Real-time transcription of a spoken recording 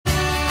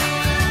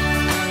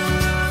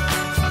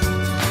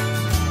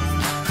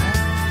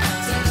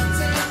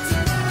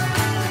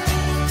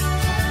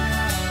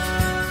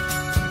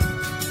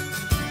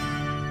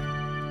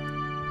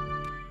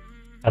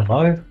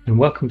Hello and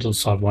welcome to the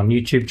Side One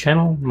YouTube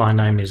channel. My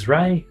name is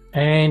Ray,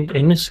 and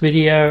in this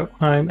video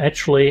I'm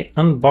actually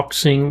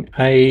unboxing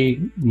a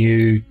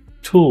new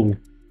tool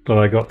that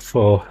I got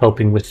for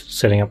helping with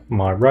setting up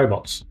my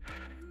robots.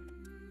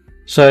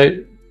 So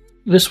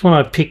this one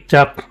I picked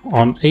up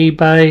on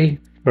eBay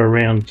for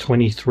around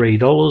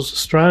 $23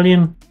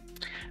 Australian,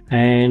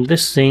 and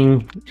this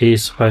thing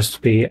is supposed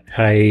to be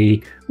a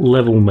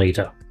level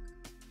meter.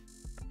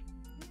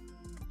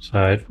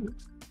 So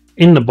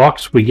in the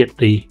box we get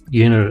the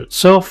unit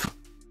itself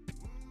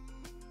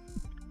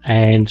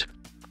and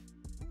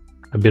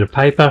a bit of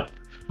paper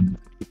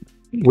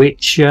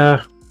which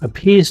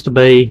appears to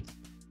be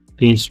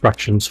the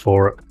instructions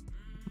for it.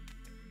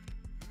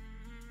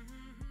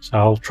 So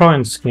I'll try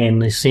and scan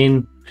this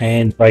in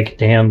and break it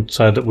down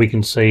so that we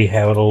can see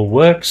how it all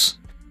works.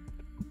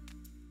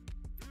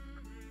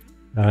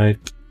 None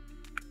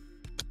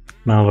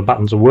of the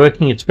buttons are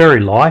working. It's very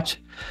light.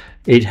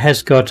 It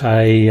has got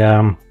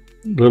a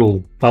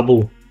little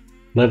bubble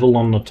level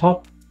on the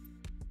top.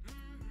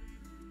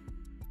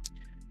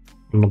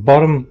 On the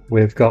bottom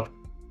we've got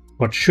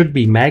what should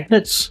be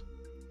magnets,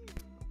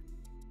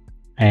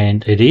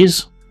 and it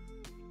is.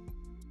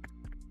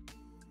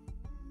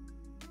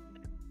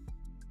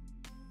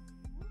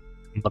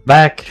 On the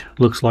back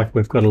looks like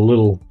we've got a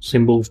little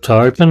symbol to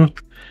open,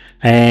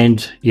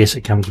 and yes,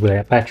 it comes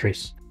without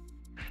batteries.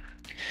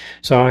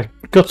 So I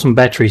got some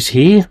batteries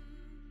here.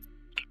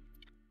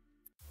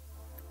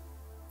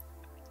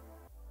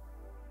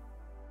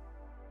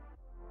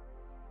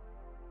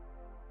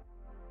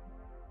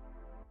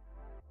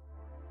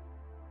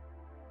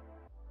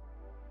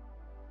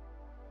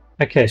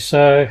 Okay,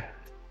 so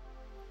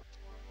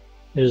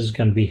this is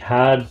going to be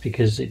hard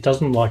because it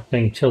doesn't like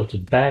being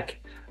tilted back.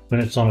 When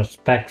it's on its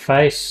back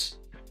face,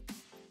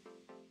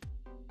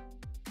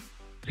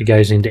 it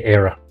goes into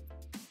error.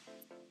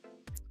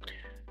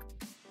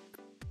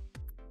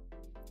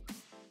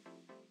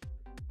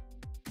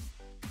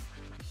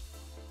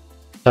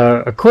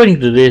 So according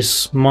to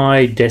this,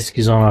 my desk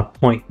is on a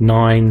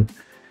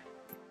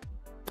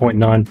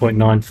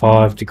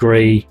 0.95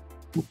 degree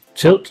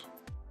tilt.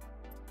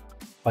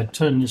 I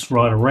turn this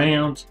right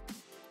around,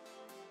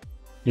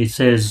 it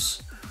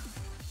says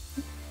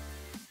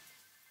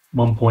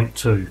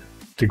 1.2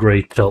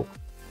 degree tilt.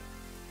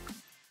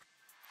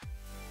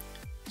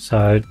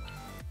 So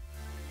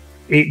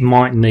it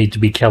might need to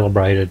be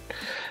calibrated.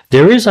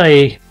 There is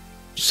a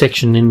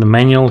section in the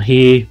manual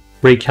here,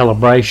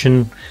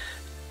 recalibration,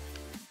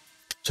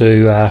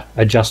 to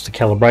adjust the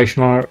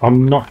calibration on it.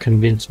 I'm not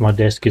convinced my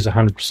desk is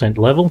 100%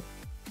 level.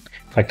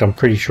 In fact, I'm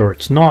pretty sure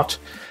it's not.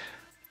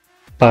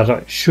 But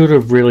it should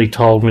have really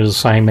told me the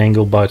same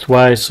angle both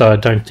ways, so I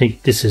don't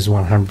think this is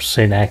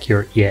 100%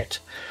 accurate yet.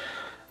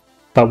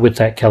 But with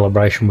that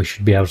calibration we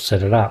should be able to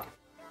set it up.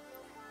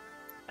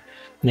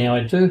 Now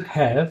I do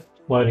have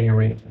floating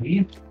around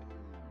here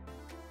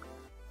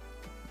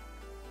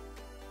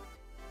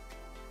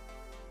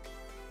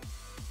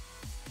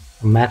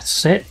a math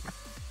set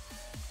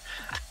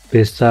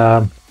with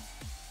some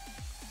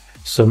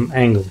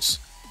angles.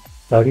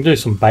 So I can do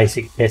some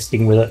basic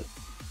testing with it.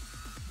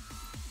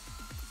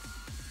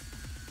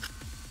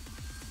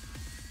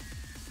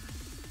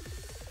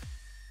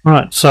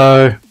 Right,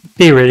 so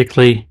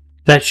theoretically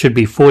that should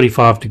be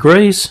 45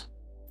 degrees.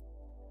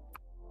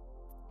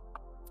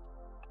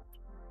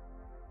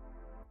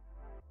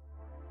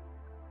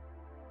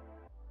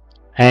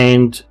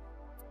 And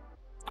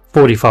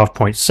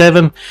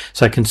 45.7,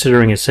 so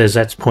considering it says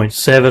that's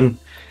 0.7,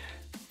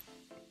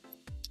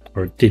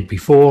 or it did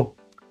before,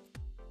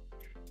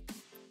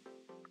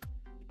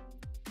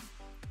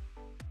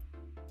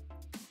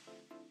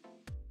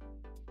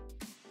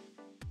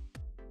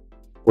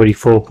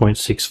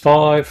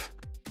 .65.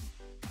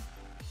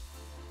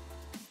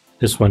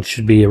 This one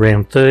should be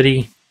around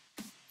 30.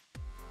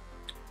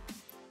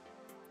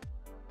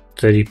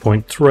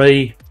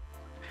 30.3,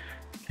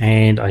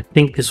 and I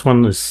think this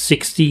one is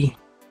 60.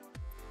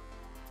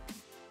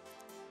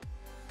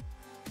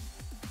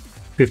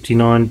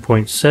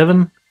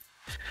 59.7.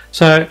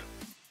 So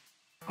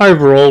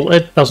overall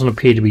it doesn't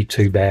appear to be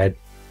too bad.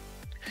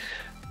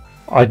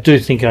 I do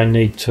think I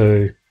need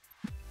to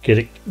get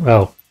it,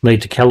 well,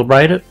 need to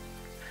calibrate it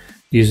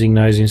using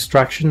those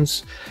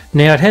instructions.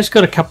 Now it has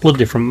got a couple of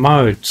different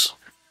modes.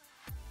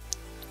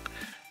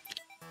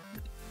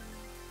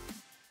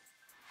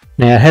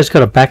 Now it has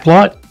got a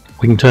backlight.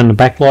 We can turn the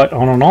backlight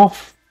on and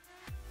off.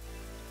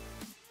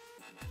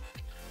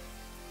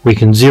 We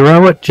can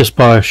zero it just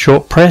by a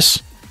short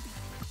press,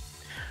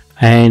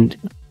 and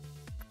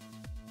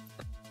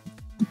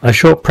a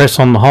short press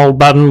on the hold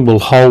button will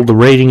hold the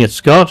reading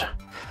it's got.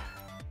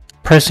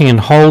 Pressing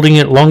and holding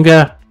it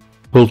longer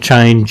will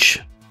change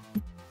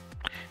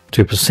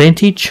to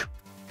percentage.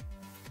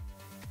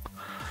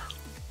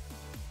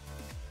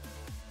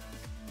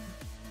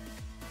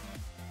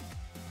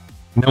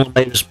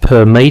 Millimeters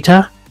per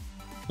meter.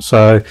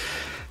 So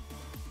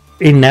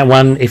in that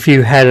one, if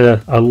you had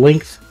a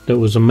length that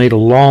was a meter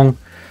long,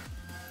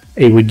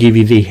 it would give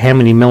you the how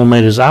many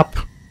millimeters up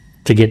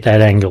to get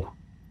that angle.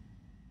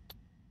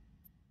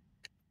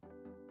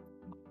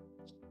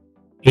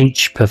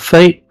 inch per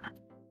feet,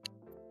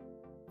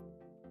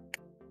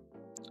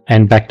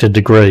 and back to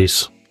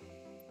degrees.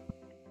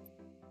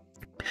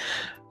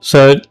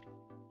 So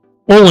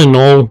all in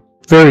all,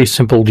 very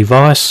simple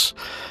device.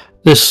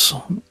 This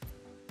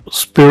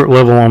spirit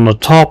level on the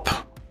top,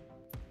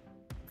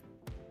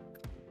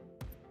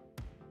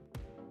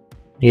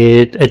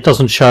 it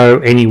doesn't show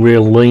any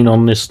real lean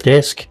on this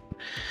desk.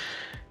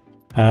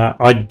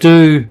 I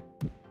do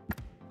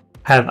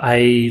have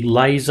a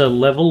laser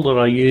level that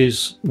I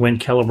use when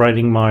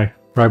calibrating my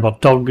robot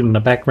dog in the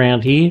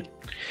background here.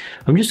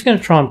 I'm just going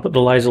to try and put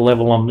the laser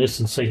level on this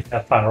and see how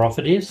far off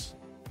it is.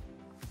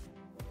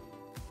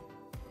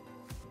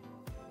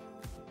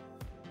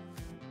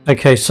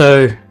 Okay,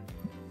 so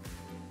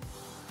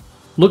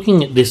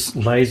looking at this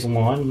laser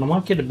line, I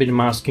might get a bit of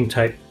masking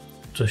tape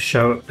to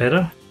show it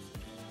better.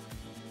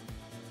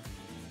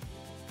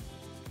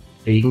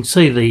 You can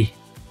see the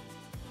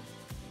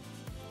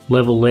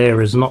level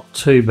there is not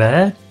too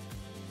bad.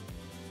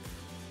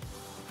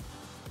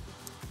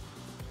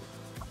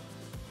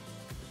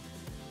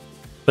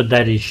 But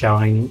that is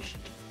showing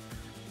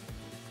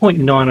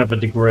 0.9 of a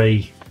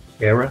degree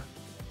error,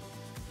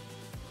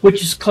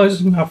 which is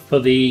close enough for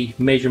the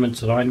measurements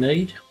that I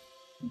need.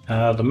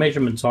 The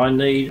measurements I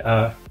need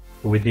are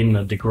within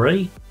a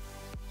degree,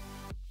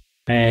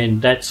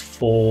 and that's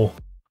for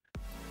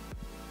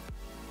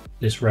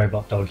this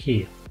robot dog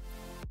here.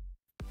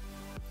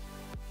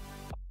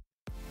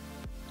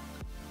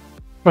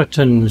 If I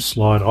turn this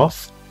slide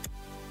off,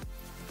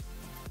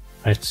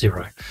 that's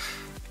 0.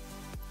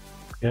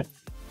 Okay.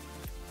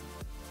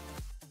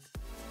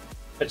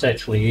 It's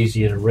actually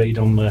easier to read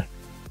on the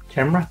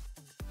camera.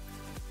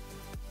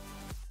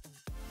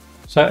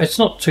 So it's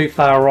not too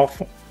far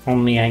off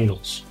on the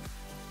angles.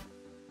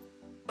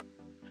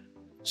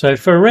 So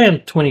for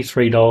around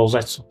 $23,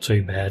 that's not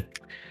too bad.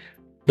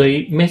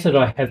 The method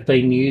I have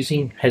been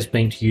using has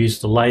been to use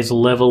the laser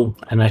level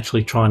and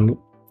actually try and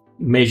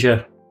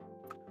measure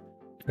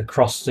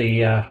across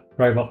the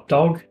robot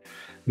dog,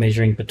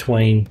 measuring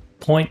between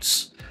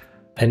points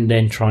and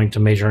then trying to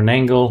measure an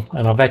angle.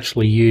 And I've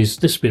actually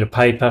used this bit of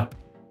paper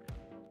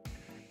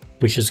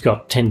which has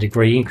got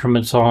 10-degree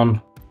increments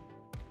on,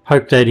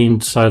 poke that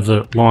in so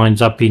that it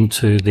lines up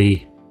into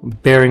the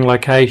bearing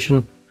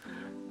location.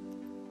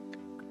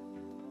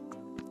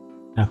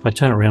 Now if I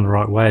turn it around the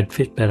right way, it'd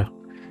fit better.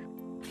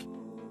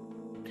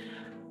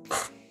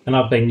 And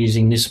I've been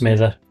using this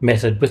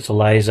method with the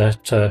laser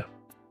to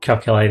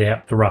calculate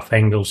out the rough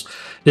angles.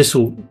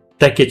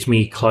 That gets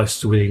me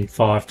close to within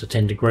 5 to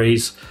 10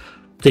 degrees.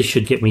 This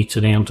should get me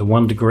down to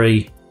 1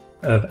 degree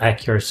of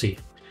accuracy.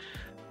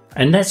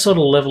 And that sort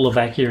of level of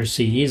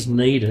accuracy is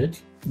needed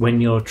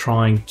when you're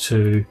trying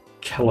to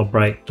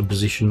calibrate the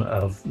position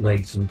of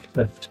legs and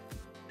feet.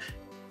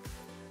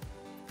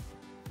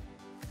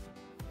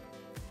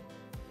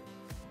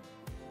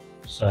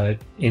 So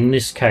in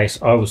this case,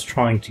 I was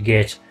trying to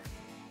get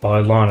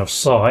by line of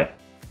sight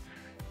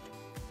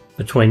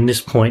between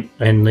this point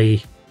and the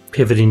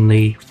pivot in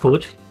the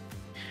foot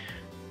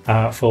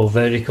for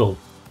vertical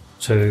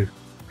to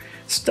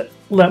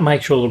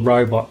make sure the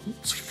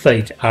robot's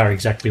feet are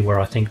exactly where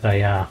I think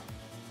they are.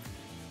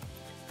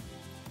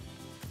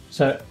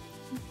 So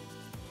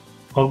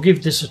I'll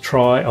give this a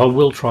try. I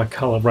will try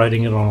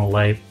calibrating it on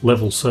a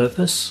level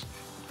surface.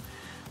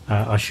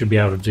 I should be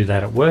able to do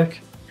that at work.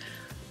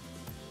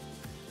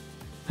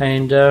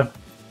 And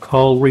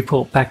I'll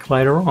report back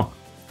later on.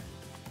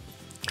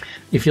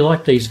 If you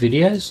like these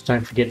videos,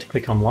 don't forget to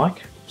click on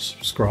like,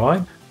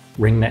 subscribe,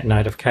 ring that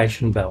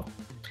notification bell.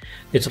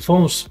 It's a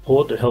form of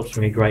support that helps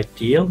me a great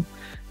deal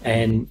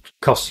and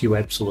costs you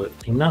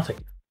absolutely nothing.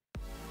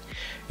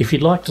 If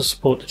you'd like to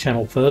support the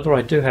channel further,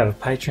 I do have a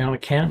Patreon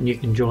account and you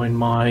can join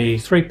my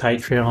 3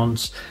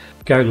 Patreons,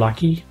 Go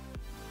Lucky,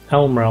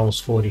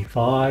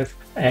 Elmrels45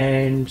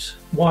 and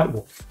White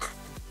Wolf.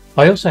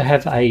 I also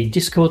have a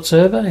Discord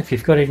server. If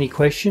you've got any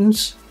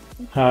questions,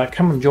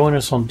 come and join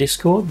us on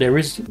Discord. There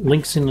is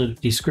links in the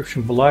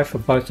description below for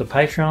both the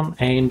Patreon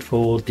and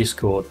for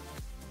Discord.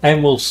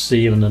 And we'll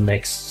see you in the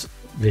next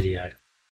video.